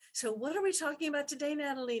So what are we talking about today,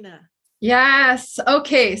 Natalina? Yes.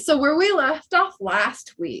 Okay. So where we left off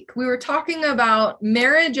last week, we were talking about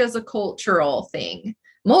marriage as a cultural thing.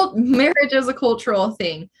 Marriage as a cultural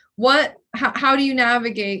thing. How do you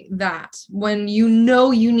navigate that when you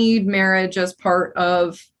know you need marriage as part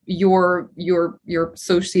of your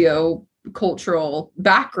socio-cultural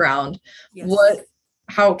background? Yes.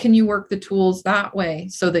 How can you work the tools that way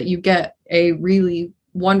so that you get a really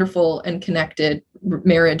wonderful and connected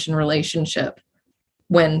marriage and relationship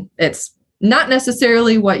when it's not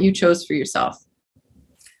necessarily what you chose for yourself?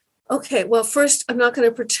 Okay, well, first, I'm not going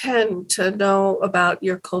to pretend to know about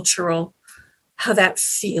your cultural, how that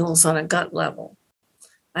feels on a gut level.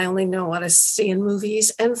 I only know what I see in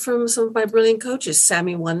movies and from some of my brilliant coaches.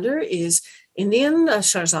 Sammy Wonder is Indian,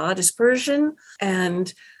 Shahzad is Persian,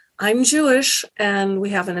 and I'm Jewish. And we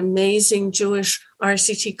have an amazing Jewish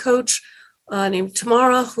RCT coach named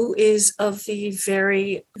Tamara, who is of the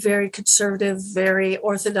very, very conservative, very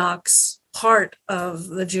orthodox part of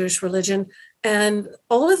the Jewish religion. And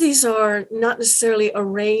all of these are not necessarily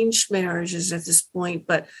arranged marriages at this point,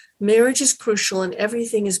 but marriage is crucial and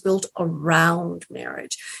everything is built around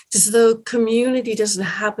marriage. Because the community doesn't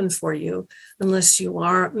happen for you unless you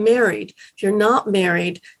are married. If you're not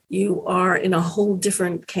married, you are in a whole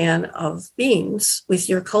different can of beans with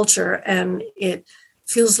your culture, and it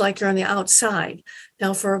feels like you're on the outside.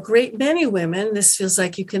 Now, for a great many women, this feels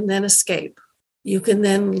like you can then escape. You can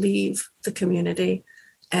then leave the community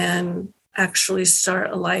and actually start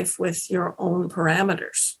a life with your own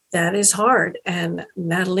parameters. That is hard. And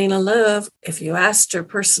Natalina Love, if you asked her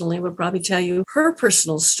personally, would probably tell you her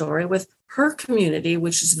personal story with her community,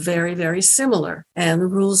 which is very, very similar. And the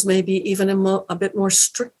rules may be even a bit more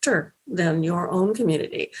stricter than your own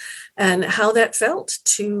community, and how that felt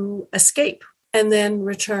to escape and then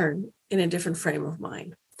return in a different frame of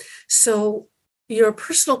mind. So your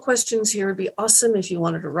personal questions here would be awesome if you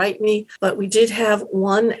wanted to write me, but we did have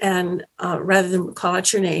one, and rather than call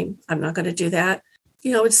out your name, I'm not going to do that.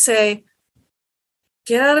 I would say,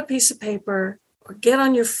 get out a piece of paper or get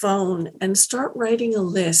on your phone and start writing a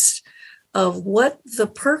list of what the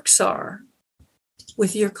perks are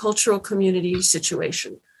with your cultural community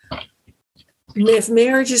situation. If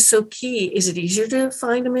marriage is so key, is it easier to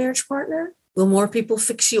find a marriage partner? Will more people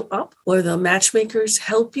fix you up? Will the matchmakers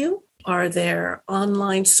help you? Are there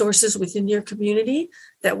online sources within your community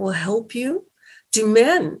that will help you? Do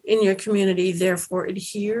men in your community therefore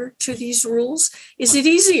adhere to these rules? Is it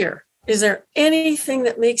easier? Is there anything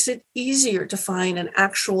that makes it easier to find an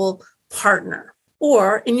actual partner?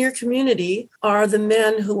 Or in your community, are the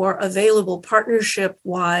men who are available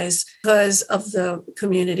partnership-wise because of the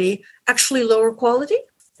community actually lower quality?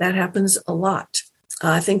 That happens a lot.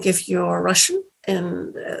 I think if you're Russian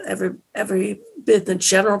and every bit the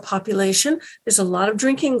general population, there's a lot of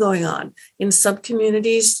drinking going on. In some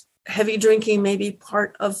communities, heavy drinking may be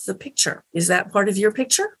part of the picture. Is that part of your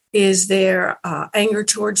picture? Is there anger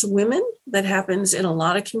towards women that happens in a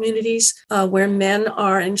lot of communities where men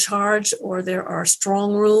are in charge, or there are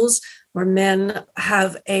strong rules where men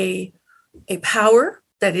have a power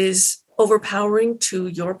that is overpowering to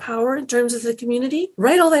your power in terms of the community?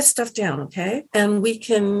 Write all that stuff down, okay? And we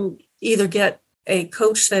can either get a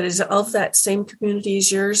coach that is of that same community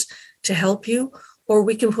as yours to help you, or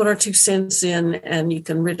we can put our 2 cents in and you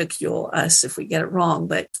can ridicule us if we get it wrong,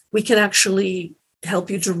 but we can actually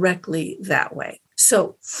help you directly that way.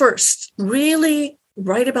 So first, really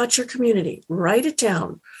write about your community, write it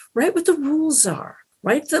down, write what the rules are.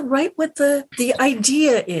 Write what the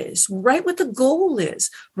idea is, write what the goal is,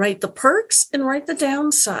 write the perks and write the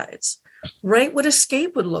downsides, write what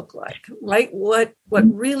escape would look like, write what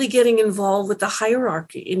really getting involved with the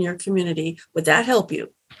hierarchy in your community, would that help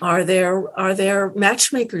you? Are there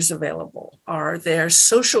matchmakers available? Are there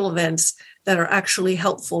social events that are actually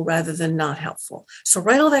helpful rather than not helpful? So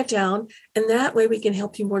write all that down, and that way we can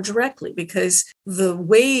help you more directly, because the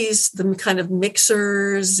ways, the kind of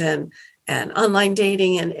mixers and online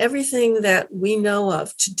dating and everything that we know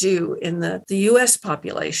of to do in the US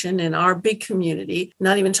population, in our big community,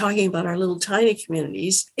 not even talking about our little tiny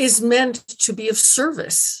communities, is meant to be of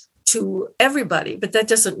service to everybody. But that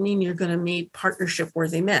doesn't mean you're going to meet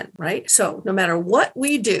partnership-worthy men, right? So no matter what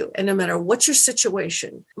we do, and no matter what your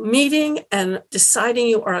situation, meeting and deciding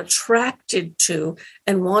you are attracted to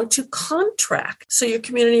and want to contract. So your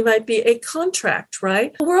community might be a contract,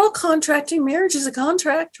 right? We're all contracting. Marriage is a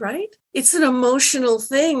contract, right? It's an emotional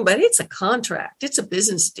thing, but it's a contract. It's a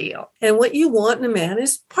business deal. And what you want in a man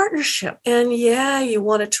is partnership. And yeah, you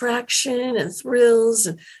want attraction and thrills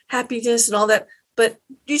and happiness and all that. But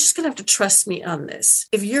you're just going to have to trust me on this.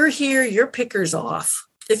 If you're here, your picker's off.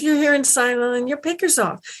 If you're hearing silent, your picker's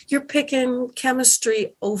off. You're picking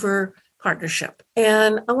chemistry over partnership.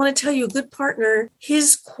 And I want to tell you, a good partner,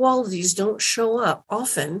 his qualities don't show up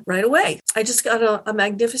often right away. I just got a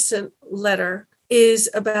magnificent letter is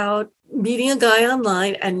about meeting a guy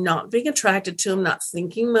online and not being attracted to him, not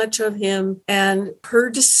thinking much of him. And her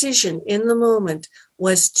decision in the moment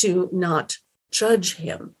was to not judge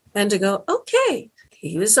him and to go, okay,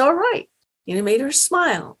 he was all right. It made her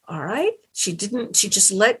smile. All right. She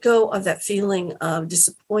just let go of that feeling of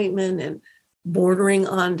disappointment and bordering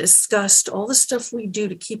on disgust, all the stuff we do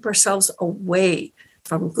to keep ourselves away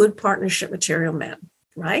from good partnership material men,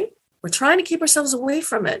 right? We're trying to keep ourselves away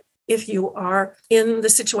from it. If you are in the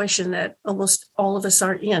situation that almost all of us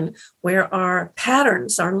are in, where our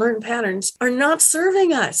patterns, our learned patterns, are not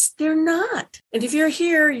serving us. They're not. And if you're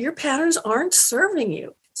here, your patterns aren't serving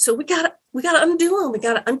you. So we gotta undo them. We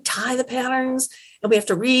gotta untie the patterns, and we have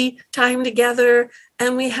to retie them together,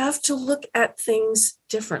 and we have to look at things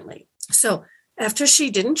differently. So after she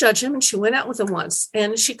didn't judge him and she went out with him once,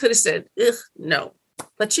 and she could have said, ugh, no,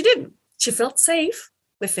 but she didn't. She felt safe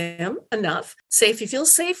with him enough. Say, if you feel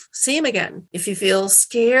safe, see him again. If you feel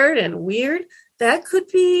scared and weird, that could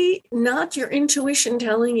be not your intuition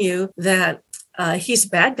telling you that he's a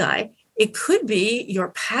bad guy. It could be your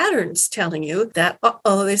patterns telling you that,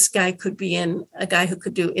 this guy could be a guy who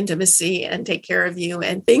could do intimacy and take care of you,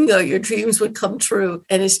 and bingo, your dreams would come true,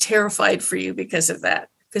 and is terrified for you because of that.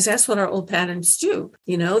 Because that's what our old patterns do.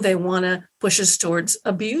 They want to push us towards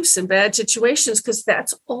abuse and bad situations because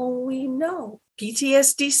that's all we know.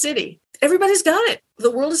 PTSD city. Everybody's got it. The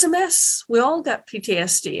world is a mess. We all got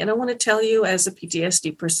PTSD. And I want to tell you, as a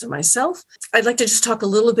PTSD person myself, I'd like to just talk a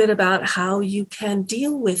little bit about how you can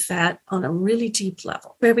deal with that on a really deep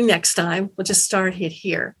level. Maybe next time we'll just start it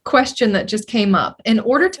here. Question that just came up. In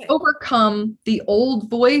order to overcome the old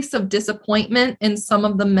voice of disappointment in some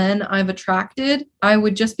of the men I've attracted, I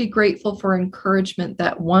would just be grateful for encouragement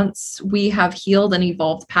that once we have healed and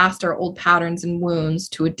evolved past our old patterns and wounds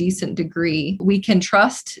to a decent degree, we can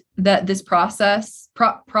trust that this process,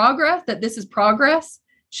 this is progress,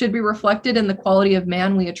 should be reflected in the quality of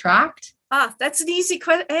man we attract. That's an easy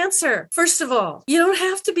answer. First of all, you don't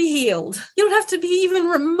have to be healed. You don't have to be even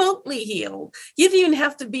remotely healed. You don't even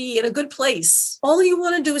have to be in a good place. All you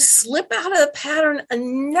want to do is slip out of the pattern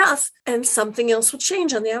enough, and something else will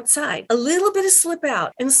change on the outside. A little bit of slip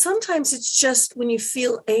out. And sometimes it's just when you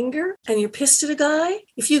feel anger and you're pissed at a guy,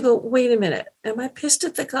 if you go, wait a minute, am I pissed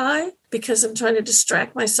at the guy because I'm trying to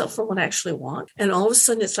distract myself from what I actually want? And all of a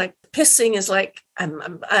sudden it's like pissing is like,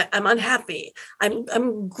 I'm unhappy.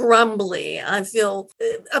 I'm grumbly. I feel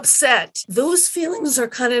upset. Those feelings are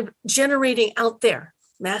kind of generating out there.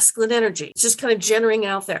 Masculine energy. It's just kind of generating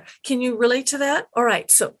out there. Can you relate to that? All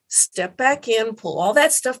right. So step back in, pull all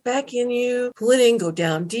that stuff back in you, pull it in, go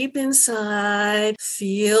down deep inside,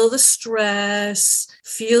 feel the stress,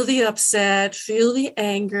 feel the upset, feel the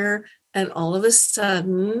anger, and all of a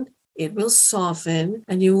sudden it will soften,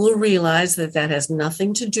 and you will realize that that has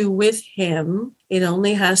nothing to do with him. It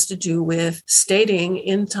only has to do with stating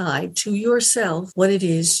inside to yourself what it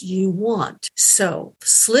is you want. So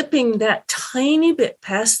slipping that tiny bit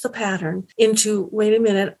past the pattern into, wait a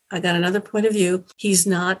minute, I got another point of view. He's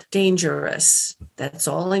not dangerous. That's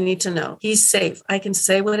all I need to know. He's safe. I can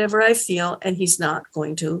say whatever I feel, and he's not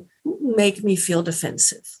going to make me feel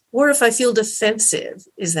defensive. Or if I feel defensive,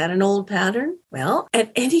 is that an old pattern? Well,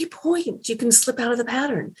 at any point, you can slip out of the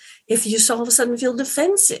pattern. If you all of a sudden feel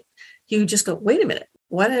defensive, you just go, wait a minute.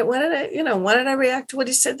 Why did I react to what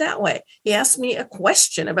he said that way? He asked me a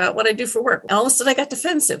question about what I do for work. All of a sudden I got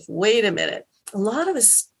defensive. Wait a minute. A lot of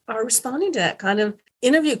us are responding to that kind of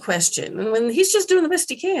interview question. And when he's just doing the best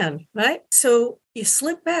he can, right? So you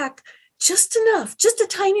slip back just enough, just a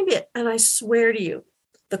tiny bit. And I swear to you,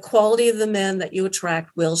 the quality of the men that you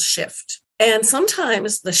attract will shift. And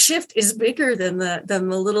sometimes the shift is bigger than the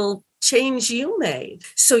little change you made.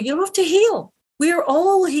 So you don't have to heal. We are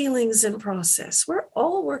all healings in process. We're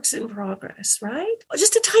all works in progress, right?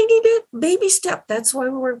 Just a tiny bit, baby step. That's why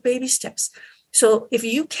we work baby steps. So if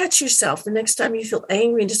you catch yourself the next time you feel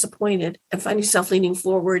angry and disappointed and find yourself leaning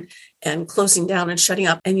forward and closing down and shutting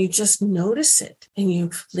up, and you just notice it and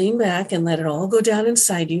you lean back and let it all go down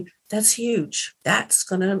inside you, that's huge. That's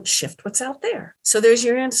going to shift what's out there. So there's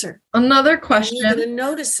your answer. Another question. You're going to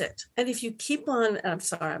notice it. And if you keep on, I'm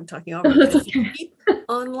sorry, I'm talking over. If you keep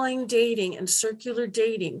online dating and circular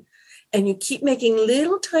dating, and you keep making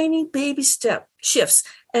little tiny baby step shifts.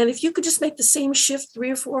 And if you could just make the same shift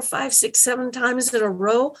 3 or 4, 5, 6, 7 times in a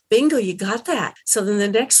row, bingo, you got that. So then the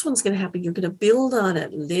next one's going to happen. You're going to build on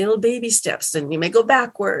it, little baby steps, and you may go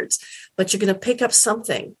backwards, but you're going to pick up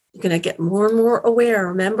something. You're going to get more and more aware.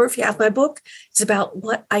 Remember, if you have my book, it's about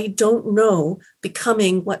what I don't know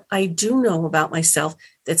becoming what I do know about myself.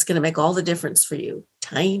 That's going to make all the difference for you.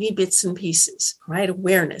 Tiny bits and pieces, right?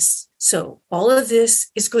 Awareness. So all of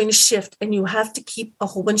this is going to shift, and you have to keep a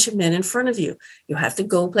whole bunch of men in front of you. You have to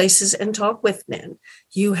go places and talk with men.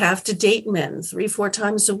 You have to date men 3-4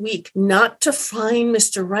 times a week, not to find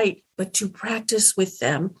Mr. Right, but to practice with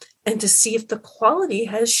them and to see if the quality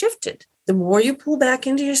has shifted. The more you pull back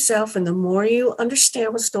into yourself and the more you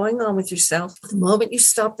understand what's going on with yourself, the moment you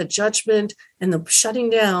stop the judgment and the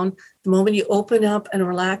shutting down, the moment you open up and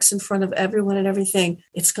relax in front of everyone and everything,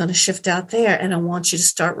 it's going to shift out there. And I want you to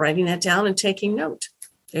start writing that down and taking note.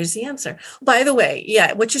 There's the answer. By the way,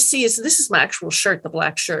 yeah, what you see is this is my actual shirt, the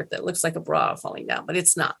black shirt that looks like a bra falling down, but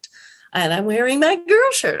it's not. And I'm wearing my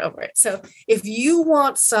girl shirt over it. So if you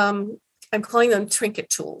want some, I'm calling them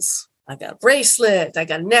trinket tools. I got a bracelet, I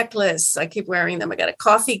got a necklace, I keep wearing them. I got a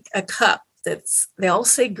cup they all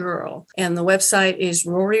say girl. And the website is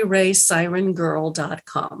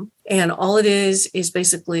roryraySirenGirl.com. And all it is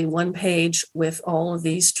basically one page with all of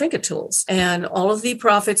these trinket tools. And all of the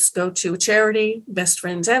profits go to a charity, Best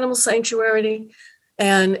Friends Animal Sanctuary.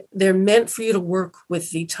 And they're meant for you to work with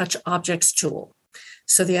the Touch Objects tool.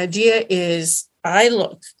 So the idea is,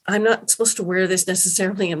 I'm not supposed to wear this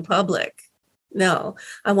necessarily in public. No,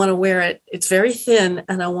 I want to wear it. It's very thin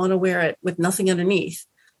and I want to wear it with nothing underneath.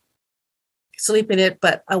 Sleep in it,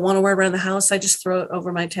 but I want to wear it around the house. I just throw it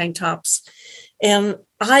over my tank tops. And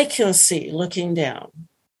I can see looking down,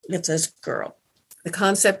 it says girl. The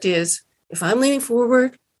concept is if I'm leaning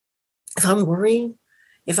forward, if I'm worrying,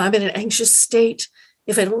 if I'm in an anxious state,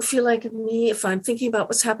 if I don't feel like me, if I'm thinking about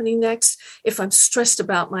what's happening next, if I'm stressed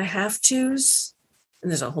about my have-tos, and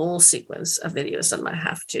there's a whole sequence of videos on my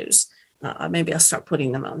have-tos. Maybe I'll start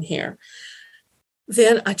putting them on here.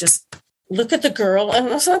 Then I just look at the girl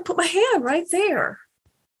and so I put my hand right there.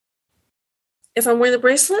 If I'm wearing the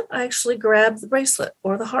bracelet, I actually grab the bracelet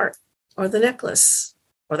or the heart or the necklace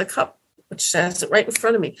or the cup, which has it right in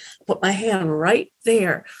front of me. Put my hand right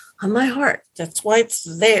there on my heart. That's why it's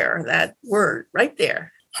there, that word right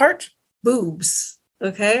there. Heart, boobs,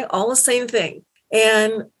 okay? All the same thing.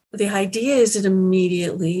 And the idea is it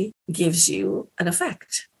immediately gives you an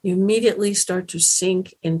effect. You immediately start to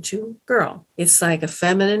sink into girl. It's like a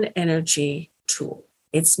feminine energy tool.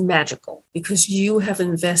 It's magical because you have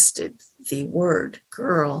invested the word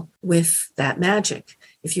girl with that magic.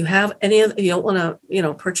 If you have you don't want to,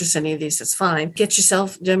 purchase any of these, that's fine. Get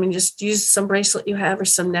yourself, just use some bracelet you have or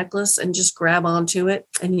some necklace and just grab onto it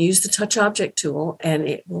and use the touch object tool and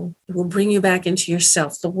it will bring you back into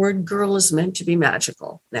yourself. The word girl is meant to be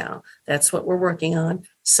magical. Now, that's what we're working on.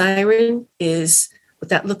 Siren is what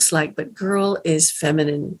that looks like, but girl is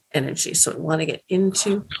feminine energy. So we want to get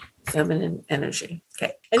into feminine energy.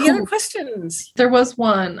 Okay. Any other questions? There was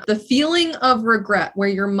one. The feeling of regret where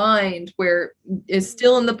your mind is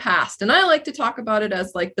still in the past. And I like to talk about it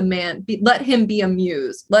as like the man, let him be a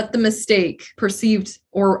muse. Let the mistake, perceived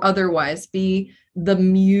or otherwise, be the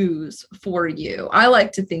muse for you. I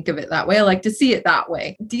like to think of it that way. I like to see it that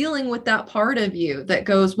way. Dealing with that part of you that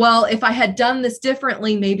goes, well, if I had done this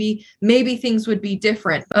differently, maybe things would be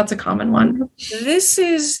different. That's a common one. This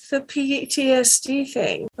is the PTSD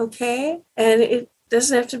thing, okay? And it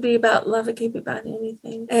doesn't have to be about love. It can be about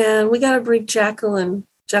anything. And we got to bring Jacqueline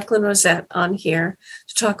Rosette on here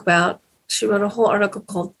to talk about, she wrote a whole article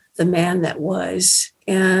called The Man That Was.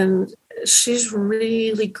 And she's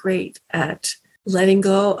really great at letting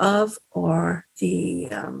go of, or the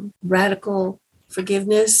radical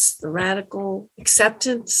forgiveness, the radical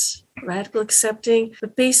acceptance, radical accepting,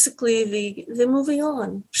 but basically the moving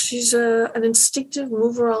on. She's an instinctive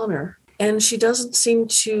mover-oner, and she doesn't seem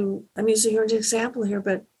to, I'm using her as an example here,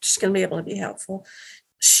 but she's going to be able to be helpful.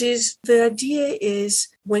 The idea is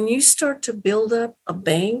when you start to build up a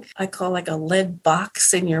bank, I call like a lead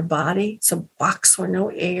box in your body. It's a box where no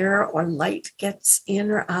air or light gets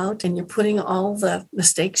in or out. And you're putting all the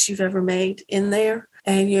mistakes you've ever made in there.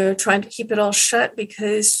 And you're trying to keep it all shut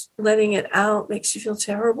because letting it out makes you feel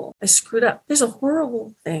terrible. I screwed up. There's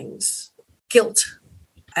horrible things. Guilt.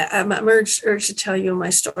 I'm urged to tell you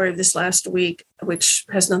my story of this last week, which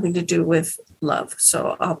has nothing to do with love.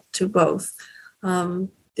 So I'll do both.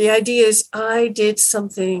 The idea is I did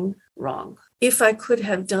something wrong. If I could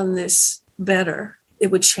have done this better, it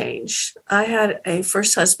would change. I had a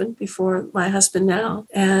first husband before my husband now.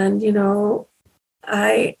 And,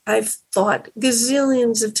 I've thought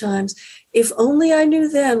gazillions of times, if only I knew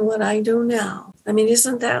then what I know now. I mean,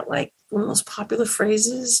 isn't that like one of the most popular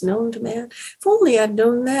phrases known to man. If only I'd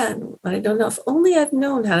known then what I don't know. If only I'd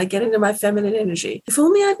known how to get into my feminine energy. If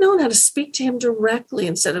only I'd known how to speak to him directly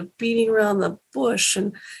instead of beating around the bush.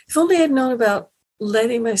 And if only I'd known about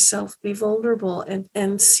letting myself be vulnerable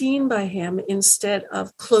and seen by him instead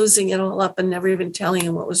of closing it all up and never even telling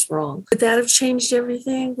him what was wrong. Would that have changed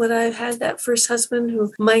everything? Would I have had that first husband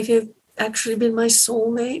who might have actually been my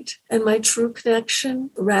soulmate and my true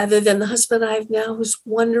connection rather than the husband I have now who's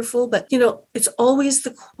wonderful? But, it's always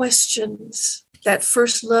the questions. That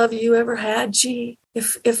first love you ever had, gee,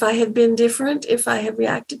 if I had been different, if I had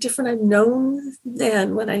reacted different, I'd known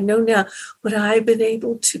then what I know now, would I have been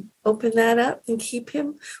able to open that up and keep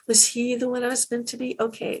him? Was he the one I was meant to be?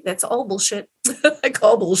 Okay, that's all bullshit. I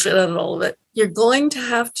call bullshit on all of it. You're going to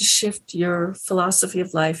have to shift your philosophy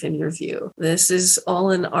of life and your view. This is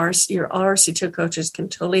all in your RC2 coaches can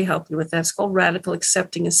totally help you with that. It's called radical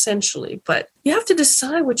accepting essentially, but you have to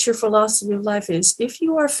decide what your philosophy of life is. If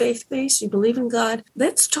you are faith-based, you believe in God,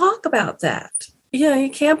 let's talk about that. Yeah, you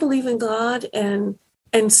can't believe in God and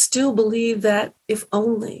still believe that if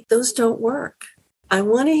only. Those don't work. I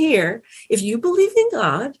want to hear, if you believe in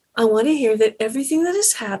God, I want to hear that everything that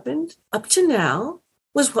has happened up to now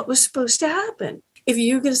was what was supposed to happen. If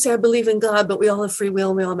you're going to say, I believe in God, but we all have free will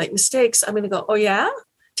and we all make mistakes, I'm going to go, oh yeah?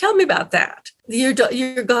 Tell me about that. Your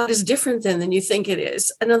God is different than you think it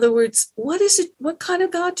is. In other words, what is it? What kind of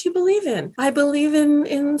God do you believe in? I believe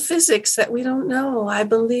in physics that we don't know. I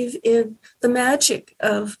believe in the magic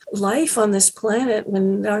of life on this planet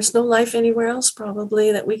when there's no life anywhere else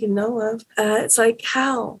probably that we can know of. It's like,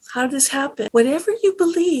 how did this happen? Whatever you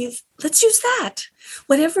believe, let's use that.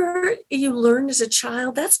 Whatever you learned as a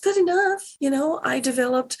child, that's good enough. I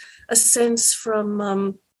developed a sense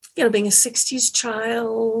from being a 60s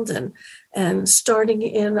child and starting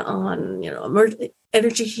in on,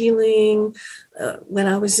 energy healing when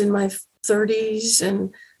I was in my 30s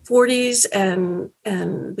and 40s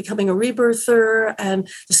and becoming a rebirther and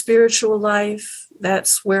the spiritual life.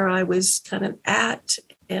 That's where I was kind of at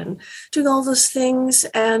and doing all those things.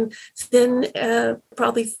 And then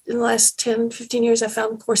probably in the last 10, 15 years, I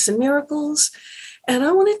found Course in Miracles. And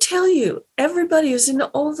I want to tell you, everybody who's into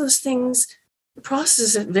all of those things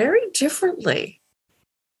processes it very differently.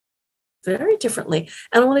 Very differently.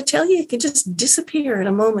 And I want to tell you, it can just disappear in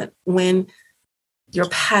a moment when your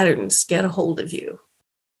patterns get a hold of you.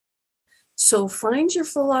 So find your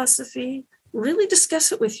philosophy, really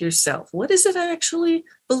discuss it with yourself. What is it I actually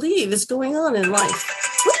believe is going on in life?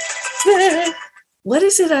 What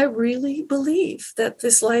is it I really believe that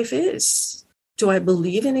this life is? Do I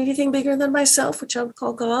believe in anything bigger than myself, which I would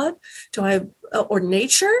call God? Or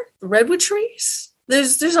nature, redwood trees?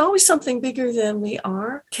 There's always something bigger than we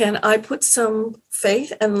are. Can I put some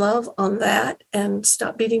faith and love on that and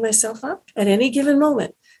stop beating myself up at any given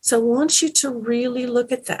moment? So I want you to really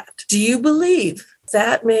look at that. Do you believe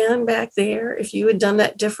that man back there, if you had done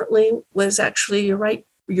that differently, was actually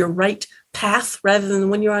your right path rather than the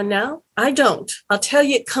one you're on now? I don't. I'll tell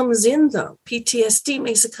you, it comes in though. PTSD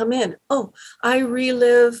makes it come in. Oh, I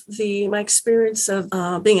relive my experience of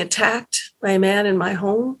being attacked by a man in my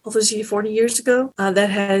home over 40 years ago.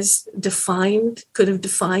 That could have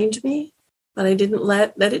defined me, but I didn't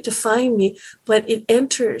let it define me. But it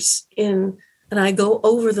enters in, and I go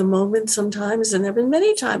over the moment sometimes, and there have been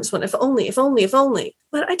many times when if only.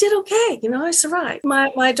 But I did okay. I survived.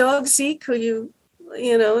 My dog Zeke, who you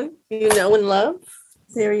know and love.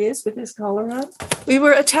 There he is with his collar up. We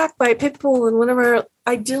were attacked by a pit bull in one of our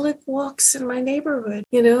idyllic walks in my neighborhood,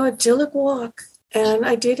 idyllic walk. And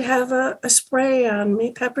I did have a spray on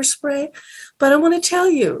me, pepper spray. But I want to tell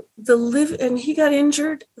you, and he got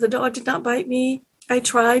injured. The dog did not bite me. I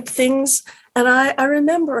tried things. And I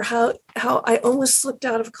remember how I almost slipped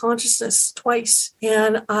out of consciousness twice.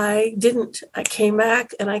 And I didn't. I came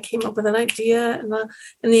back and I came up with an idea. And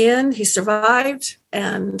in the end, he survived.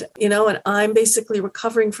 And, and I'm basically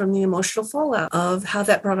recovering from the emotional fallout of how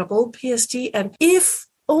that brought up old PSD. And if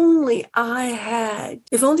only I had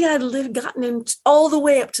gotten him all the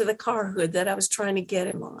way up to the car hood that I was trying to get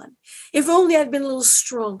him on. If only I'd been a little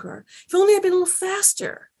stronger. If only I'd been a little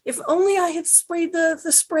faster. If only I had sprayed the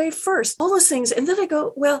spray first, all those things. And then I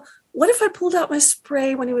go, well, what if I pulled out my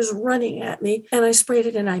spray when he was running at me and I sprayed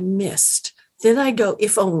it and I missed? Then I go,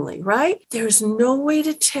 if only, right? There's no way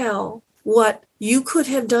to tell what you could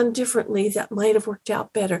have done differently that might have worked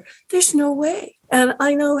out better. There's no way. And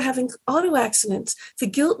I know having auto accidents, the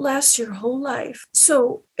guilt lasts your whole life.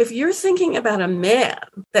 So if you're thinking about a man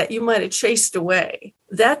that you might have chased away,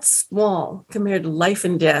 that's small compared to life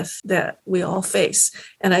and death that we all face.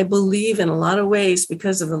 And I believe in a lot of ways,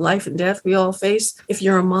 because of the life and death we all face, if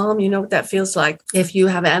you're a mom, you know what that feels like. If you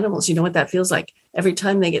have animals, you know what that feels like. Every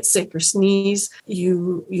time they get sick or sneeze,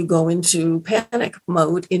 you go into panic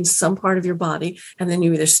mode in some part of your body, and then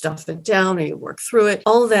you either stuff it down or you work through it.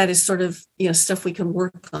 All of that is sort of, stuff we can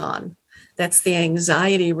work on. That's the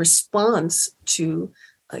anxiety response to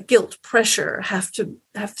guilt, pressure, have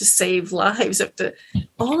to save lives.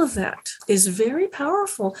 All of that is very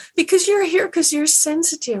powerful because you're here because you're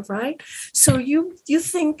sensitive, right? So you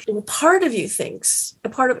think, well, part of you thinks, a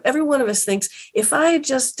part of every one of us thinks, if I had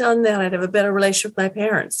just done that, I'd have a better relationship with my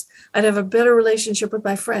parents. I'd have a better relationship with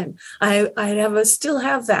my friend. I'd still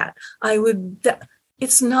have that.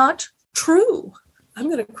 It's not true. I'm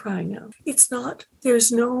going to cry now. It's not.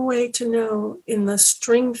 There's no way to know in the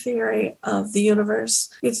string theory of the universe.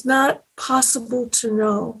 It's not possible to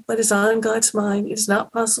know what is on God's mind. It's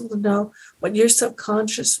not possible to know what your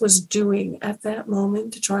subconscious was doing at that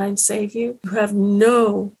moment to try and save you. You have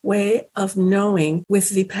no way of knowing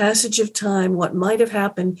with the passage of time what might have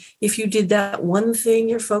happened if you did that one thing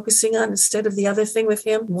you're focusing on instead of the other thing with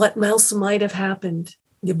him. What else might have happened?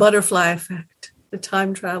 The butterfly effect, the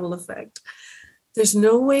time travel effect. There's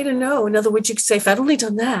no way to know. In other words, you could say, if I'd only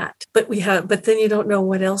done that, but then you don't know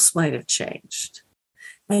what else might have changed.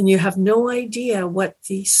 And you have no idea what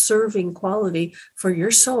the serving quality for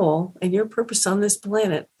your soul and your purpose on this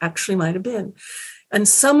planet actually might have been. On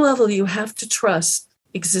some level, you have to trust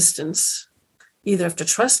existence. You either have to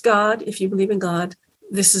trust God, if you believe in God,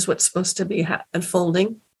 this is what's supposed to be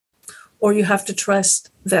unfolding, or you have to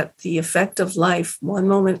trust that the effect of life, one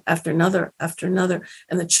moment after another,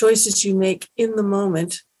 and the choices you make in the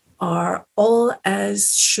moment are all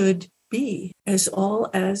as should be, as all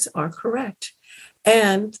as are correct.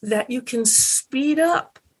 And that you can speed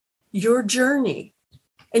up your journey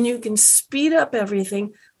and you can speed up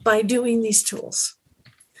everything by doing these tools.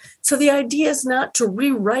 So the idea is not to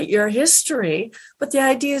rewrite your history, but the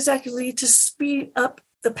idea is actually to speed up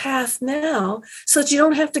the path now so that you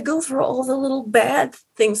don't have to go through all the little bad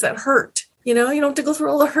things that hurt. You don't have to go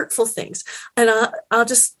through all the hurtful things. And I'll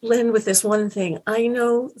just end with this one thing. I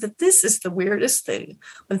know that this is the weirdest thing.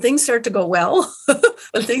 When things start to go well,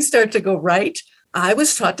 when things start to go right, I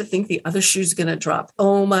was taught to think the other shoe's going to drop.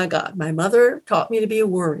 Oh my God. My mother taught me to be a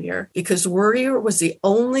worrier because worrier was the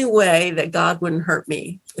only way that God wouldn't hurt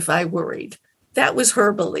me if I worried. That was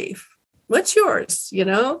her belief. What's yours?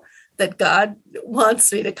 That God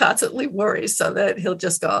wants me to constantly worry so that he'll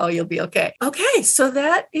just go, oh, you'll be okay. Okay, so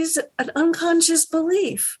that is an unconscious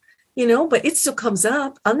belief, but it still comes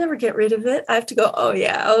up. I'll never get rid of it. I have to go, oh,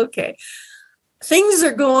 yeah, okay. Things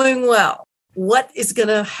are going well. What is going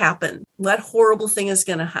to happen? What horrible thing is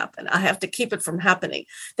going to happen? I have to keep it from happening.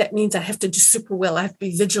 That means I have to do super well. I have to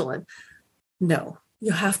be vigilant. No,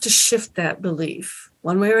 you have to shift that belief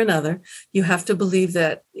one way or another. You have to believe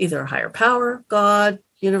that either a higher power, God,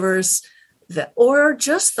 universe, or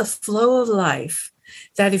just the flow of life,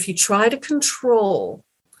 that if you try to control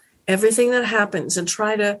everything that happens and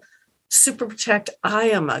try to super protect, I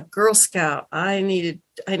am a Girl Scout. I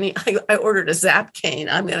ordered a Zap cane.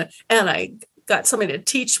 And I got somebody to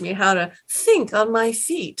teach me how to think on my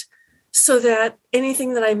feet so that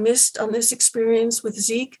anything that I missed on this experience with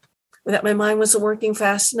Zeke, that my mind wasn't working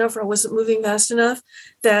fast enough or I wasn't moving fast enough,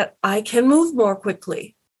 that I can move more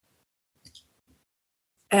quickly.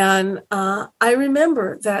 And I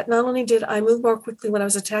remember that not only did I move more quickly when I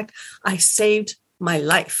was attacked, I saved my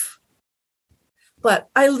life. But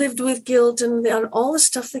I lived with guilt and all the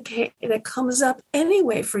stuff that comes up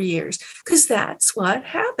anyway for years, because that's what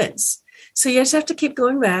happens. So you just have to keep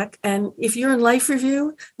going back. And if you're in life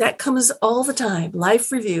review, that comes all the time.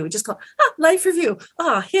 Life review. Just call life review.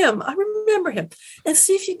 Him. I remember him. And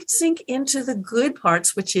see if you can sink into the good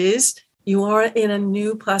parts, which is you are in a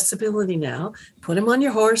new possibility now. Put him on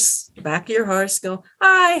your horse, the back of your horse. Go,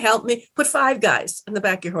 hi, help me. Put 5 guys on the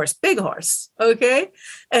back of your horse, big horse, okay?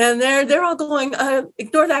 And they're all going,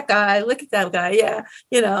 ignore that guy, look at that guy, yeah,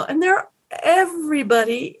 And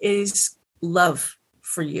everybody is love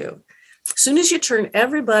for you. As soon as you turn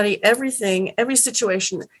everybody, everything, every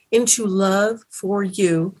situation into love for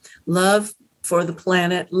you, love for the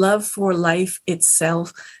planet, love for life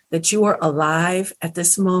itself, that you are alive at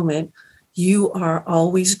this moment. You are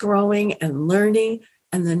always growing and learning,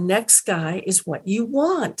 and the next guy is what you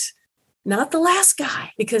want. not the last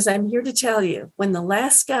guy, because I'm here to tell you when the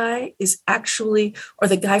last guy is actually, or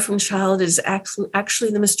the guy from Child is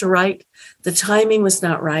actually the Mr. Right, the timing was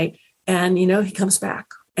not right. And, he comes back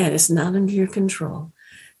and it's not under your control.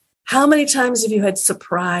 How many times have you had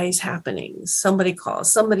surprise happenings? Somebody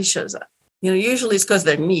calls, somebody shows up. Usually it's because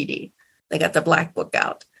they're needy. They got the black book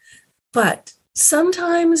out. But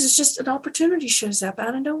sometimes it's just an opportunity shows up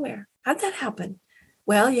out of nowhere. How'd that happen?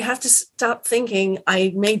 Well, you have to stop thinking,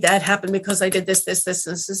 I made that happen because I did this.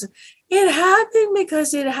 It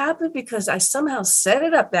happened because I somehow set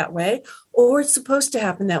it up that way, or it's supposed to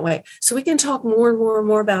happen that way. So we can talk more and more and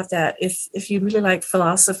more about that if you really like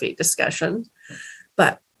philosophy discussion.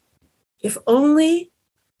 But if only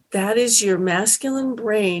that is your masculine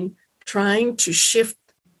brain trying to shift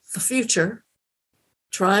the future,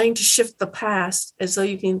 trying to shift the past as though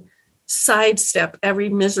you can sidestep every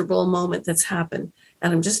miserable moment that's happened.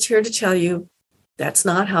 And I'm just here to tell you that's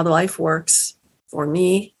not how life works for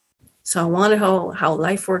me. So I want to know how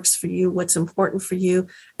life works for you, what's important for you,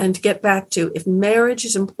 and to get back to if marriage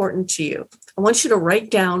is important to you, I want you to write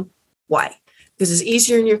down why. Because it's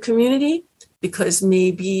easier in your community, because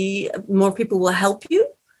maybe more people will help you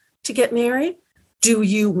to get married. Do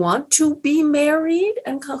you want to be married?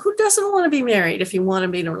 And who doesn't want to be married if you want to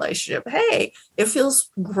be in a relationship? Hey, it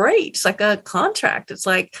feels great. It's like a contract. It's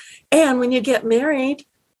like, and when you get married,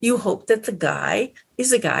 you hope that the guy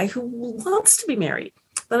is a guy who wants to be married.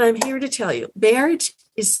 But I'm here to tell you, marriage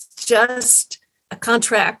is just a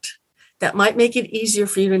contract that might make it easier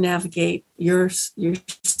for you to navigate your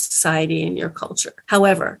society and your culture.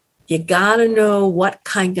 However, you got to know what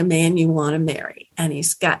kind of man you want to marry, and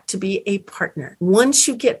he's got to be a partner. Once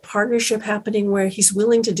you get partnership happening where he's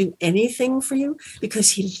willing to do anything for you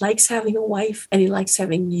because he likes having a wife and he likes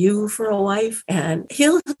having you for a wife, and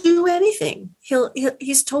he'll do anything.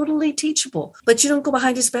 He's totally teachable, but you don't go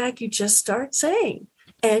behind his back. You just start saying,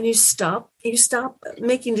 and you stop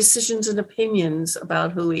making decisions and opinions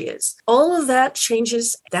about who he is. All of that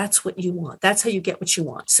changes. That's what you want. That's how you get what you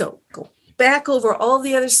want. So go back over all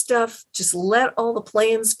the other stuff. Just let all the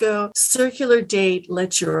plans go. Circular date.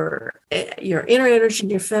 Let your inner energy and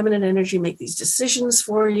your feminine energy make these decisions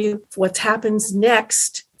for you. What happens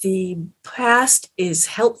next? The past is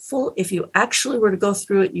helpful. If you actually were to go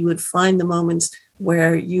through it, you would find the moments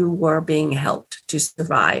where you were being helped to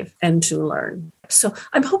survive and to learn. So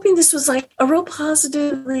I'm hoping this was like a real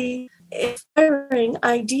positively inspiring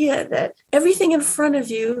idea that everything in front of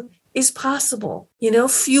you is possible,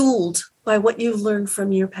 fueled by what you've learned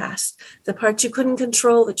from your past, the parts you couldn't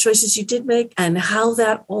control, the choices you did make, and how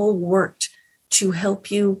that all worked to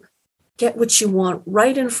help you get what you want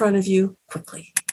right in front of you quickly.